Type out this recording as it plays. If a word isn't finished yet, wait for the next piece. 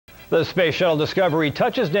The Space Shuttle Discovery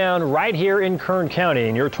touches down right here in Kern County,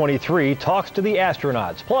 and your 23 talks to the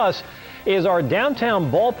astronauts. Plus, is our downtown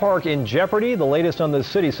ballpark in jeopardy? The latest on the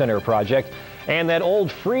City Center project. And that old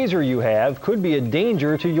freezer you have could be a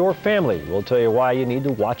danger to your family. We'll tell you why you need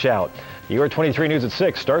to watch out. Your 23 News at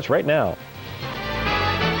 6 starts right now.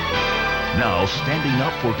 Now standing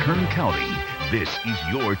up for Kern County, this is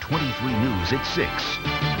your 23 News at 6.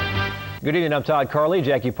 Good evening, I'm Todd Carley.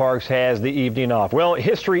 Jackie Parks has the evening off. Well,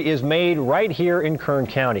 history is made right here in Kern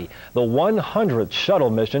County. The 100th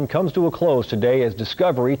shuttle mission comes to a close today as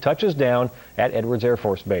Discovery touches down at Edwards Air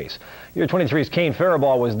Force Base. Your 23's Kane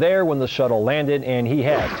Farabaugh was there when the shuttle landed, and he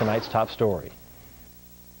has tonight's top story.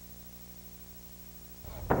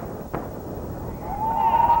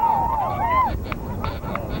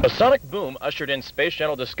 A sonic boom ushered in Space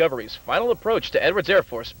Shuttle Discovery's final approach to Edwards Air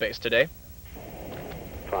Force Base today.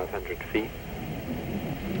 500 feet.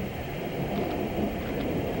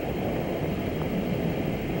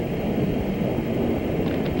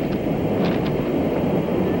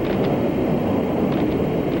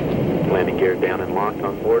 Landing gear down and locked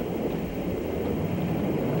on board.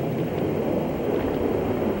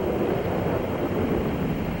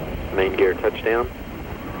 Main gear touchdown.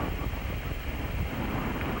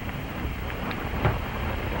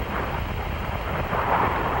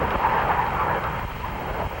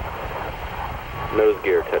 Nose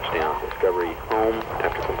gear touchdown. Discovery home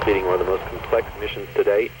after completing one of the most complex missions to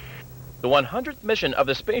date. The 100th mission of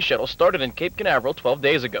the Space Shuttle started in Cape Canaveral 12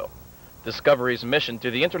 days ago. Discovery's mission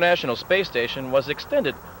to the International Space Station was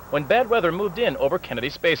extended when bad weather moved in over Kennedy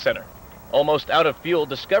Space Center. Almost out of fuel,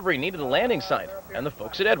 Discovery needed a landing site, and the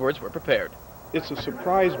folks at Edwards were prepared. It's a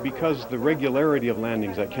surprise because the regularity of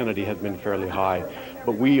landings at Kennedy has been fairly high,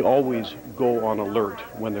 but we always go on alert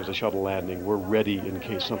when there's a shuttle landing. We're ready in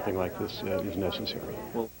case something like this is necessary.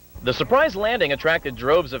 The surprise landing attracted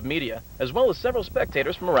droves of media, as well as several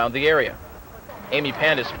spectators from around the area. Amy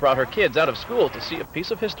Pandis brought her kids out of school to see a piece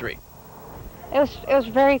of history. It was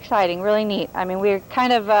very exciting, really neat. I mean, we're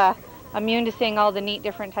kind of immune to seeing all the neat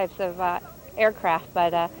different types of aircraft,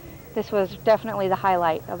 but this was definitely the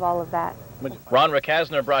highlight of all of that. Ron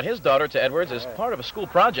Rakasner brought his daughter to Edwards as part of a school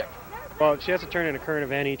project. Well, she has to turn in a current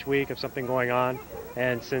event each week of something going on,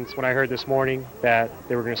 and since when I heard this morning that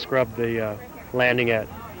they were going to scrub the landing at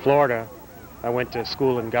Florida, I went to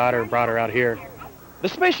school and got her and brought her out here. The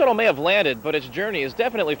Space Shuttle may have landed, but its journey is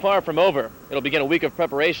definitely far from over. It'll begin a week of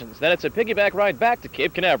preparations, then it's a piggyback ride back to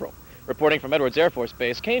Cape Canaveral. Reporting from Edwards Air Force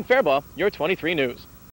Base, Kane Farabaugh, your 23 News.